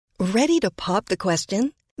Ready to pop the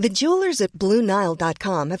question? The jewelers at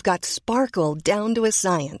BlueNile.com have got sparkle down to a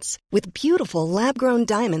science with beautiful lab-grown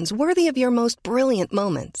diamonds worthy of your most brilliant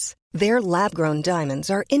moments. Their lab-grown diamonds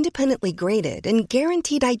are independently graded and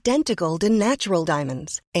guaranteed identical to natural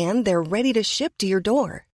diamonds, and they're ready to ship to your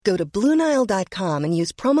door. Go to BlueNile.com and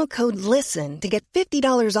use promo code LISTEN to get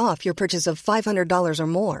 $50 off your purchase of $500 or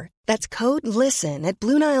more. That's code LISTEN at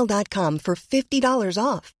BlueNile.com for $50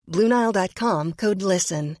 off. BlueNile.com, code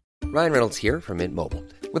LISTEN. Ryan Reynolds here from Mint Mobile.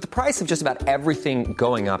 With the price of just about everything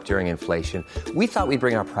going up during inflation, we thought we'd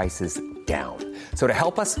bring our prices down. So to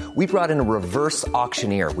help us, we brought in a reverse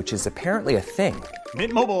auctioneer, which is apparently a thing.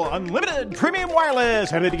 Mint Mobile Unlimited Premium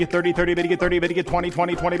Wireless. How to get 30, 30, how to get 30, how to get 20,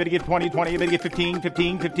 20, 20, how to get 20, 20, how to get 15,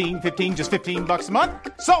 15, 15, 15, just $15 a month?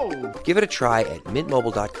 Sold! Give it a try at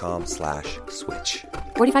mintmobile.com/switch.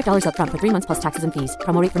 $45 up front for 3 months plus taxes and fees.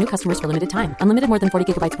 Promo rate for new customers for limited time. Unlimited more than 40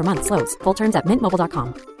 gigabytes per month. Slows full terms at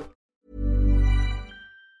mintmobile.com.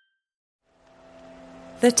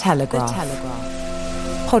 The Telegraph.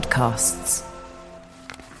 Podcasts.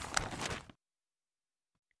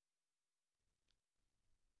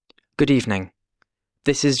 Good evening.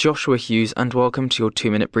 This is Joshua Hughes and welcome to your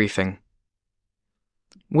 2-minute briefing.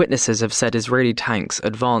 Witnesses have said Israeli tanks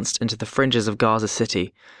advanced into the fringes of Gaza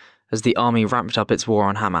City as the army ramped up its war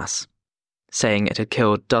on Hamas, saying it had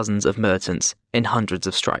killed dozens of militants in hundreds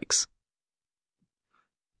of strikes.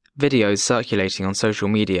 Videos circulating on social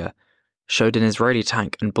media showed an Israeli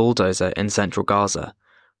tank and bulldozer in central Gaza,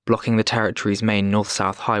 blocking the territory's main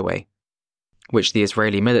north-south highway, which the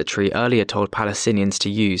Israeli military earlier told Palestinians to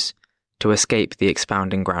use to escape the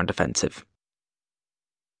expounding ground offensive.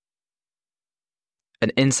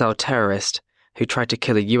 An incel terrorist who tried to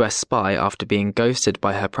kill a US spy after being ghosted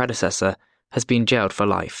by her predecessor has been jailed for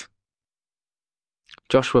life.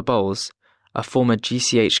 Joshua Bowles, a former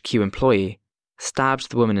GCHQ employee,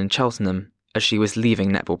 stabbed the woman in Cheltenham as she was leaving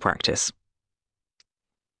netball practice.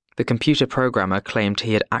 The computer programmer claimed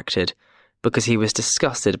he had acted because he was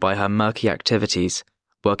disgusted by her murky activities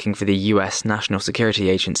working for the US National Security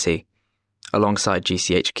Agency, alongside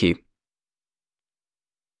GCHQ.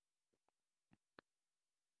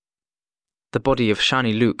 The body of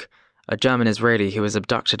Shani Luke, a German-Israeli who was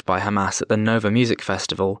abducted by Hamas at the Nova Music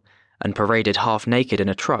Festival and paraded half-naked in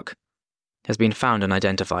a truck, has been found and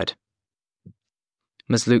identified.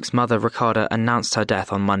 Ms. Luke's mother, Ricarda, announced her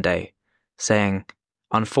death on Monday, saying,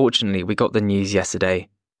 "Unfortunately, we got the news yesterday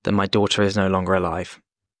that my daughter is no longer alive."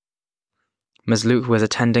 Ms. Luke was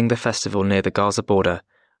attending the festival near the Gaza border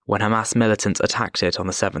when Hamas militants attacked it on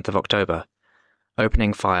the 7th of October,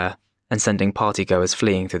 opening fire and sending partygoers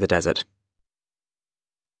fleeing through the desert.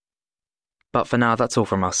 But for now, that's all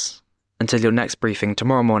from us. Until your next briefing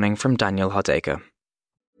tomorrow morning from Daniel Hardacre.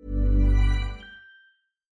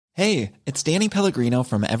 Hey, it's Danny Pellegrino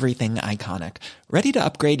from Everything Iconic. Ready to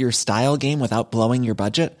upgrade your style game without blowing your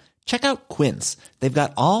budget? Check out Quince. They've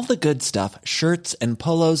got all the good stuff, shirts and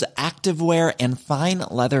polos, activewear, and fine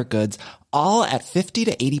leather goods, all at 50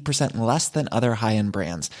 to 80% less than other high-end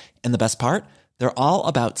brands. And the best part? They're all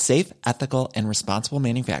about safe, ethical, and responsible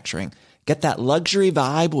manufacturing. Get that luxury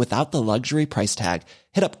vibe without the luxury price tag.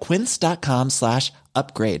 Hit up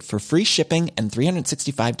quince.com/upgrade for free shipping and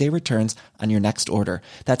 365-day returns on your next order.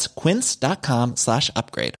 That's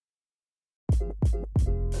quince.com/upgrade.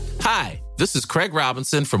 Hi, this is Craig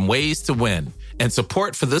Robinson from Ways to Win, and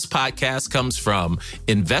support for this podcast comes from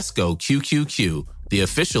Invesco QQQ, the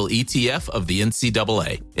official ETF of the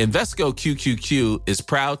NCAA. Invesco QQQ is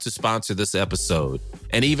proud to sponsor this episode,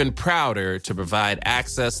 and even prouder to provide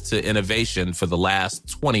access to innovation for the last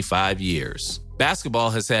 25 years.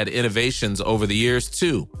 Basketball has had innovations over the years,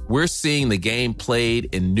 too. We're seeing the game played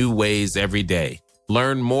in new ways every day.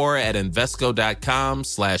 Learn more at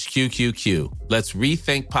Invesco.com/QQQ. Let's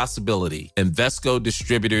rethink possibility. Invesco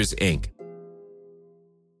Distributors, Inc.